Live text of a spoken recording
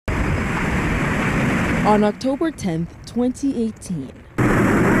On October 10, 2018,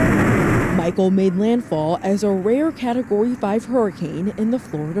 Michael made landfall as a rare Category 5 hurricane in the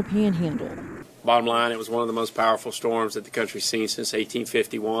Florida Panhandle. Bottom line, it was one of the most powerful storms that the country's seen since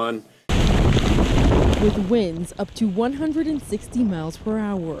 1851. With winds up to 160 miles per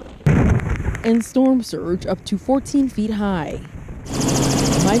hour and storm surge up to 14 feet high.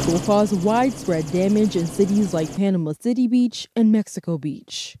 Michael caused widespread damage in cities like Panama City Beach and Mexico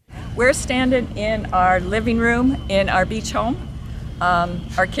Beach. We're standing in our living room in our beach home.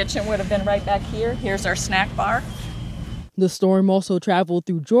 Our kitchen would have been right back here. Here's our snack bar. The storm also traveled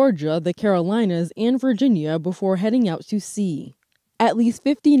through Georgia, the Carolinas, and Virginia before heading out to sea. At least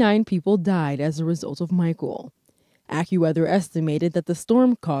 59 people died as a result of Michael. AccuWeather estimated that the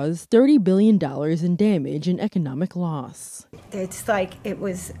storm caused $30 billion in damage and economic loss. It's like it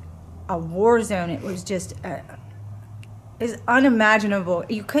was a war zone. It was just it's unimaginable.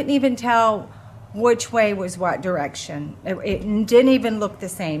 You couldn't even tell which way was what direction. It didn't even look the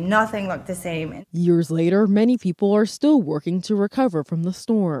same. Nothing looked the same. Years later, many people are still working to recover from the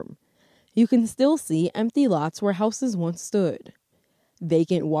storm. You can still see empty lots where houses once stood,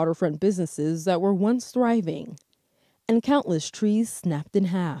 vacant waterfront businesses that were once thriving, and countless trees snapped in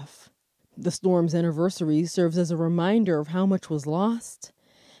half. The storm's anniversary serves as a reminder of how much was lost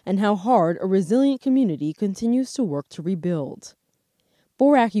and how hard a resilient community continues to work to rebuild.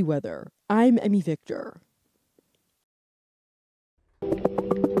 For AccuWeather, I'm Emmy Victor.